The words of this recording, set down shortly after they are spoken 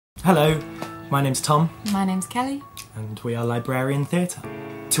Hello, my name's Tom. My name's Kelly. And we are Librarian Theatre.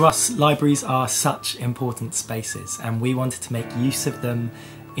 To us, libraries are such important spaces and we wanted to make use of them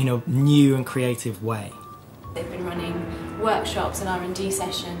in a new and creative way. They've been running workshops and R&D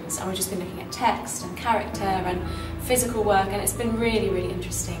sessions, and we've just been looking at text and character and physical work, and it's been really, really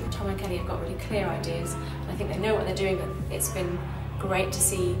interesting. Tom and Kelly have got really clear ideas, and I think they know what they're doing, but it's been great to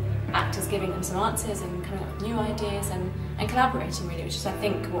see actors giving them some answers and coming up with new ideas and collaborating really, which is I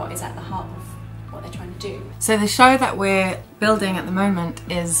think what is at the heart of what they're trying to do. So the show that we're building at the moment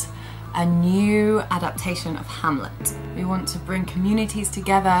is a new adaptation of Hamlet. We want to bring communities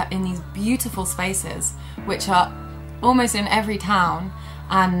together in these beautiful spaces which are almost in every town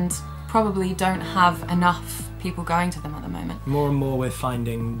and probably don't have enough people going to them at the moment. More and more we're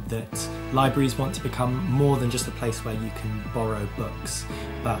finding that libraries want to become more than just a place where you can borrow books,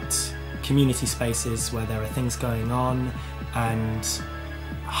 but community spaces where there are things going on and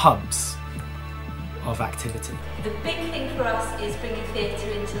hubs of activity. The big thing for us is bringing theatre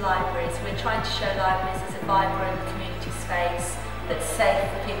into libraries. We're trying to show libraries as a vibrant community space that's safe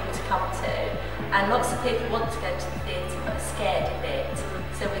for people to come to. And lots of people want to go to the theatre but are scared of it.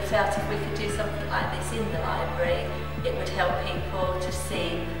 So we felt if we could do something like this in the library, it would help people to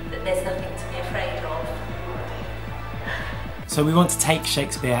see that there's nothing to be afraid of. So we want to take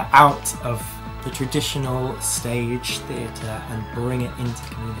Shakespeare out of the traditional stage theatre and bring it into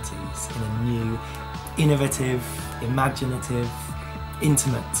communities in a new, innovative, imaginative,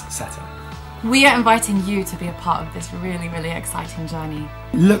 intimate setting. We are inviting you to be a part of this really, really exciting journey.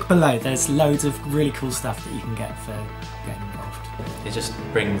 Look below, there's loads of really cool stuff that you can get for getting involved. It just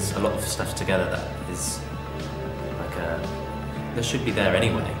brings a lot of stuff together that is like that should be there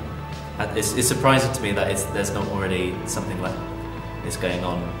anyway. It's surprising to me that there's not already something like this going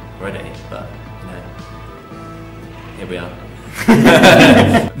on already, but you know, here we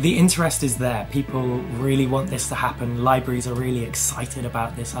are. The interest is there. People really want this to happen. Libraries are really excited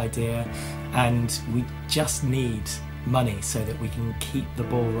about this idea, and we just need money so that we can keep the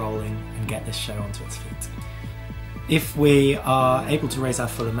ball rolling and get this show onto its feet. If we are able to raise our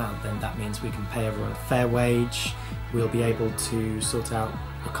full amount, then that means we can pay everyone a fair wage. We'll be able to sort out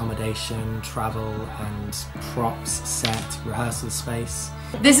accommodation, travel and props, set, rehearsal space.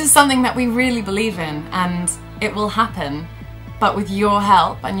 This is something that we really believe in, and it will happen. But with your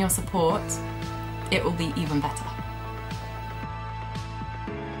help and your support, it will be even better.